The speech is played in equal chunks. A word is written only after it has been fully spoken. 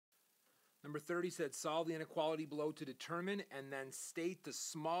Number 30 said solve the inequality below to determine and then state the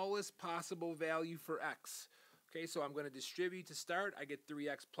smallest possible value for x. Okay, so I'm going to distribute to start. I get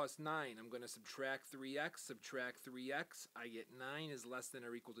 3x plus 9. I'm going to subtract 3x. I get 9 is less than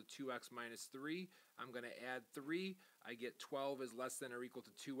or equal to 2x minus 3. I'm going to add 3. I get 12 is less than or equal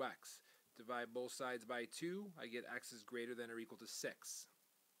to 2x. Divide both sides by 2. I get x is greater than or equal to 6.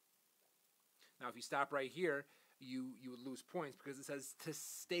 Now if you stop right here, you would lose points because it says to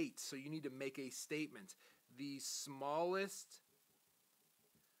state. So you need to make a statement. The smallest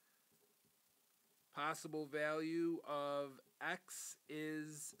possible value of x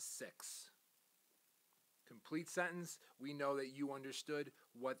is 6. Complete sentence. We know that you understood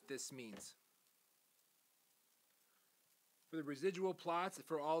what this means. For the residual plots,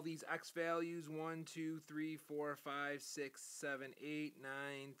 for all these x values, 1, 2, 3, 4, 5, 6, 7, 8, 9,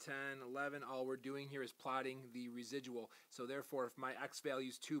 10, 11, all we're doing here is plotting the residual. So therefore, if my x value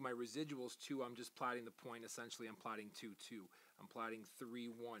is 2, my residual is 2, I'm just plotting the point. Essentially, I'm plotting 2, 2. I'm plotting 3,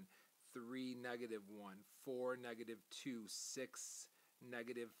 1, 3, negative 1, 4, negative 2, 6,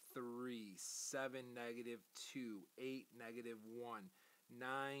 negative 3, 7, negative 2, 8, negative 1,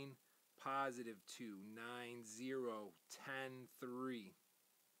 9, positive 2, 9, 0, 10, 3.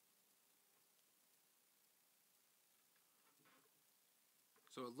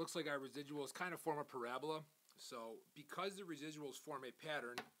 So it looks like our residuals kind of form a parabola. So because the residuals form a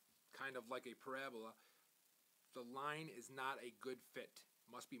pattern, kind of like a parabola, the line is not a good fit.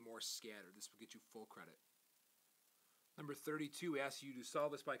 It must be more scattered. This will get you full credit. Number 32 asks you to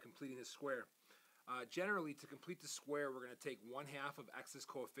solve this by completing the square. Generally, to complete the square, we're going to take 1/2 of x's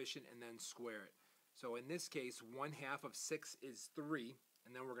coefficient and then square it. So in this case, 1/2 of 6 is 3,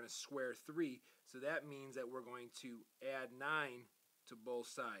 and then we're going to square 3. So that means that we're going to add 9 to both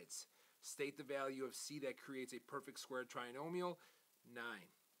sides. State the value of c that creates a perfect square trinomial, 9.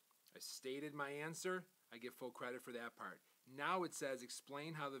 I stated my answer. I get full credit for that part. Now it says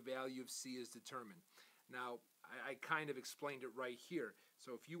explain how the value of c is determined. Now, I kind of explained it right here.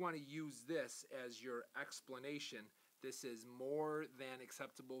 So if you want to use this as your explanation, this is more than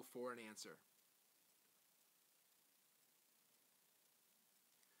acceptable for an answer.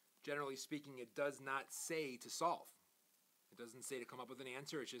 Generally speaking, it does not say to solve. It doesn't say to come up with an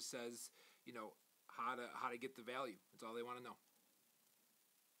answer. It just says, you know, how to get the value. That's all they want to know.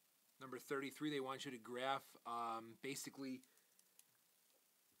 Number 33, they want you to graph basically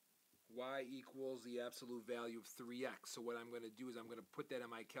y equals the absolute value of 3x. So what I'm going to do is I'm going to put that in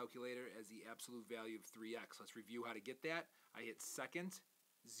my calculator as the absolute value of 3x. Let's review how to get that. I hit second,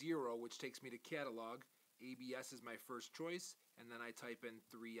 0, which takes me to catalog. ABS is my first choice, and then I type in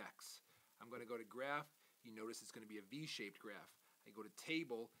 3x. I'm going to go to graph. You notice it's going to be a V-shaped graph. I go to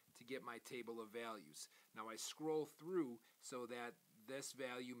table to get my table of values. Now I scroll through so that this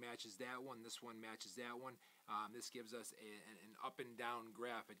value matches that one, this one matches that one. This gives us an up and down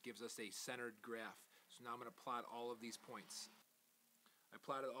graph. It gives us a centered graph. So now I'm going to plot all of these points. I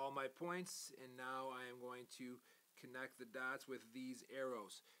plotted all my points, and now I am going to connect the dots with these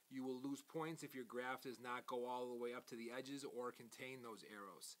arrows. You will lose points if your graph does not go all the way up to the edges or contain those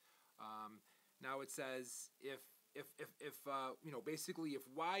arrows. Now it says if you know, basically if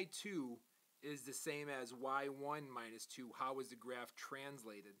y2 is the same as y1 minus 2, how is the graph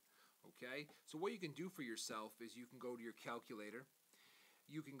translated? Okay, so what you can do for yourself is you can go to your calculator.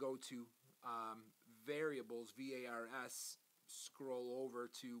 You can go to variables, VARS, scroll over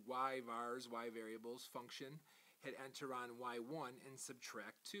to y-vars, y-variables function, hit enter on y1 and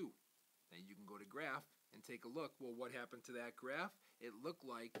subtract 2. Then you can go to graph and take a look. Well, what happened to that graph? It looked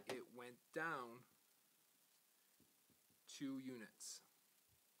like it went down 2 units.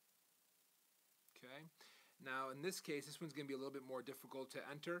 Okay. Now in this case, this one's going to be a little bit more difficult to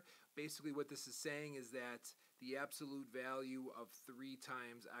enter. Basically what this is saying is that the absolute value of 3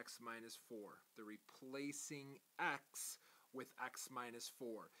 times x minus 4. They're replacing x with x minus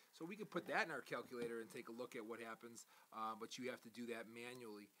 4. So we could put that in our calculator and take a look at what happens, but you have to do that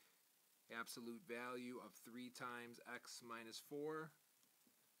manually. Absolute value of 3 times x minus 4.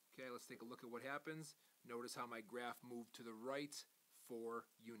 Okay, let's take a look at what happens. Notice how my graph moved to the right 4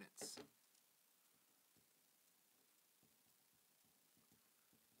 units.